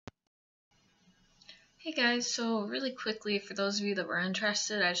Hey guys, so really quickly for those of you that were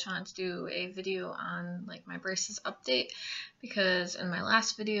interested, I just wanted to do a video on like my braces update because in my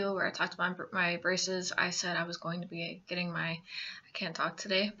last video where I talked about my braces, I said I was going to be getting my, I can't talk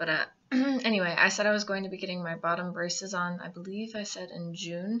today, but anyway, I said I was going to be getting my bottom braces on, I believe I said in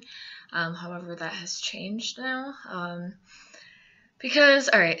June. However, that has changed now because,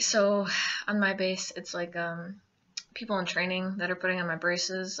 alright, so on my base, it's like people in training that are putting on my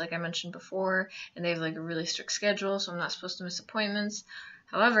braces, like I mentioned before, and they have like a really strict schedule, so I'm not supposed to miss appointments.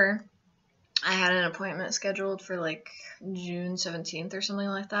 However, I had an appointment scheduled for like June 17th or something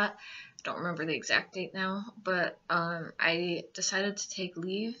like that. I don't remember the exact date now, but I decided to take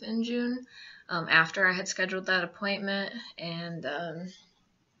leave in June after I had scheduled that appointment, and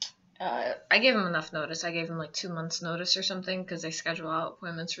I gave them enough notice. I gave them like 2 months notice or something because they schedule out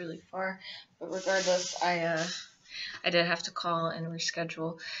appointments really far. But regardless, I did have to call and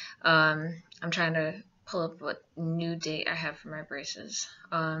reschedule. I'm trying to pull up what new date I have for my braces.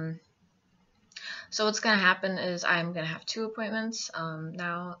 So what's going to happen is I'm going to have 2 appointments.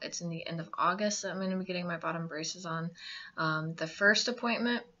 Now it's in the end of August that I'm going to be getting my bottom braces on. The first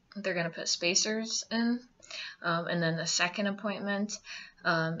appointment, they're going to put spacers in. And then the second appointment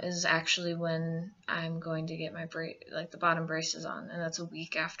is actually when I'm going to get my the bottom braces on, and that's a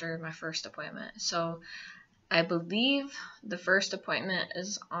week after my first appointment. So I believe the first appointment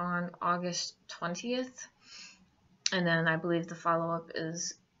is on August 20th, and then I believe the follow-up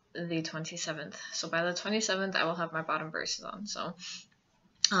is the 27th. So by the 27th, I will have my bottom braces on. So,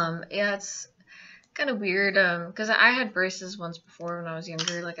 yeah, it's kind of weird, because I had braces once before when I was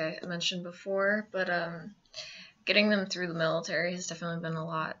younger, like I mentioned before, but, getting them through the military has definitely been a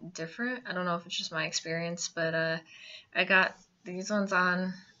lot different. I don't know if it's just my experience, but, I got these ones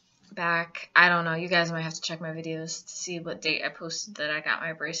on back, I don't know, you guys might have to check my videos to see what date I posted that I got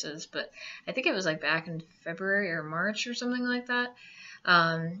my braces, but I think it was like back in February or March or something like that.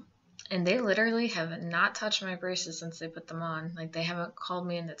 And they literally have not touched my braces since they put them on. Like, they haven't called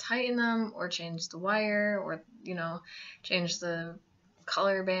me in to tighten them or change the wire or, change the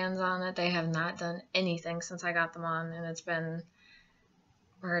color bands on it. They have not done anything since I got them on, and it's been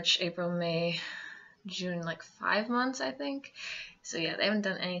March, April, May, June, like 5 months, I think. So yeah, they haven't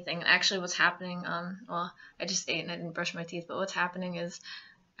done anything. Actually, what's happening, well, I just ate and I didn't brush my teeth, but what's happening is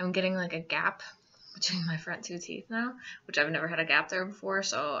I'm getting like a gap between my front 2 teeth now, which I've never had a gap there before,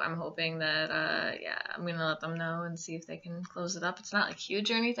 so I'm hoping that, yeah, I'm gonna let them know and see if they can close it up. It's not like huge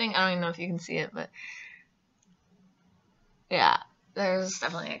or anything. I don't even know if you can see it, but yeah, there's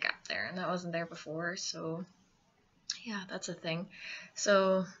definitely a gap there, and that wasn't there before, so yeah, that's a thing.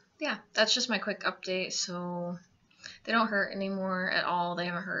 So yeah, that's just my quick update. So they don't hurt anymore at all. They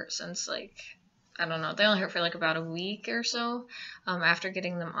haven't hurt since, like, I don't know, they only hurt for like about a week or so after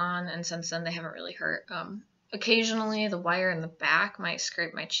getting them on, and since then they haven't really hurt. Occasionally the wire in the back might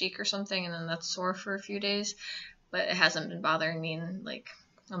scrape my cheek or something, and then that's sore for a few days, but it hasn't been bothering me in like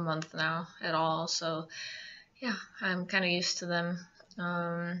a month now at all. So yeah, I'm kind of used to them.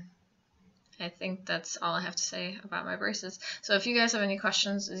 I think that's all I have to say about my braces. So if you guys have any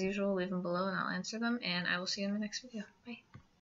questions, as usual, leave them below and I'll answer them, and I will see you in the next video. Bye.